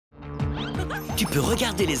tu peux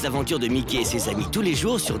regarder les aventures de Mickey et ses amis tous les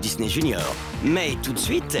jours sur Disney Junior. Mais tout de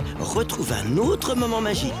suite, retrouve un autre moment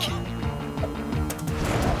magique.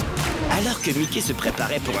 Alors que Mickey se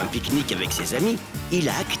préparait pour un pique-nique avec ses amis, il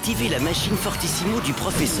a activé la machine fortissimo du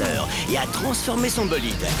professeur et a transformé son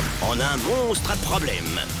bolide en un monstre à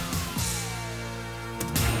problème.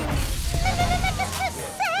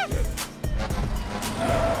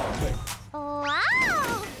 Waouh!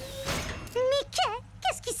 Mickey,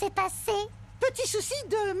 qu'est-ce qui s'est passé? Petit souci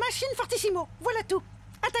de machine fortissimo, voilà tout.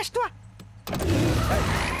 Attache-toi.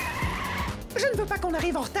 Je ne veux pas qu'on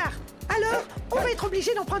arrive en retard. Alors, on va être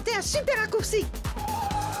obligé d'emprunter un super raccourci.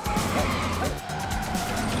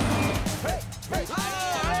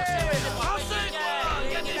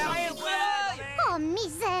 Oh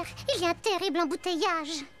misère, il y a un terrible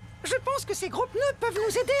embouteillage. Je pense que ces gros pneus peuvent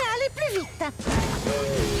nous aider à aller plus vite.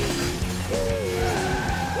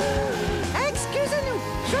 Excusez-nous,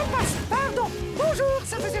 je passe, pardon. Bonjour,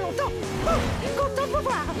 ça faisait longtemps. Oh, content de vous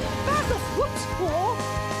voir. Pardon, oups, oh.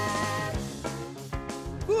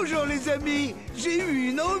 Bonjour les amis, j'ai eu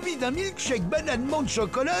une envie d'un milkshake banane menthe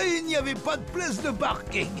chocolat et il n'y avait pas de place de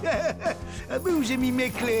parking. Ah ben où j'ai mis mes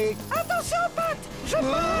clés? Attention, Pat, je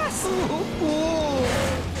passe.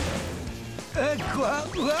 Quoi?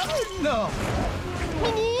 Non.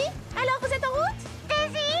 Mini, alors vous êtes en route?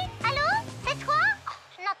 Daisy, allô? C'est toi?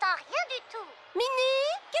 Je n'entends rien du tout. Mini,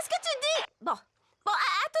 qu'est-ce que tu dis? Bon,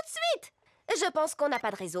 à tout de suite. Je pense qu'on n'a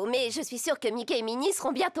pas de réseau, mais je suis sûre que Mickey et Minnie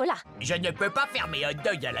seront bientôt là. Je ne peux pas faire mes hot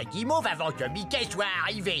dogs à la guimauve avant que Mickey soit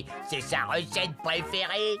arrivé. C'est sa recette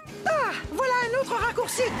préférée. Ah, voilà un autre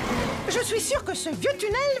raccourci. Je suis sûr que ce vieux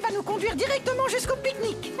tunnel va nous conduire directement jusqu'au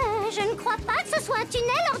pique-nique. Je ne crois pas que ce soit un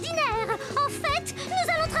tunnel ordinaire. En fait,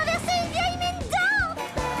 nous allons traverser une vieille mine d'or.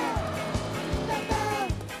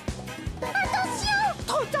 Attention!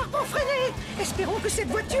 Trop tard pour freiner. Espérons que cette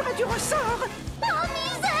voiture a du ressort. Oh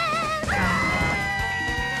misère!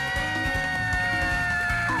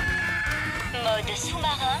 Mode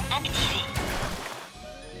sous-marin activé.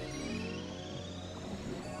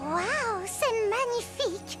 Waouh, c'est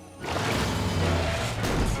magnifique!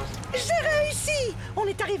 J'ai réussi. On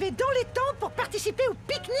est arrivé dans les temps pour participer au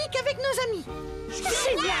pique-nique avec nos amis.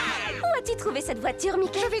 Génial! Où as-tu trouvé cette voiture,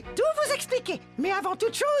 Mickey? Je vais tout vous expliquer. Mais avant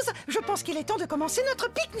toute chose, je pense qu'il est temps de commencer notre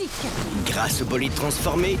pique-nique. Grâce au bolide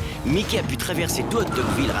transformé, Mickey a pu traverser tout Hot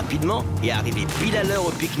Dogville rapidement et arriver pile à l'heure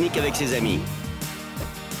au pique-nique avec ses amis.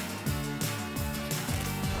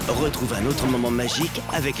 Retrouve un autre moment magique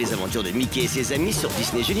avec les aventures de Mickey et ses amis sur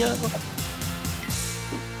Disney Junior.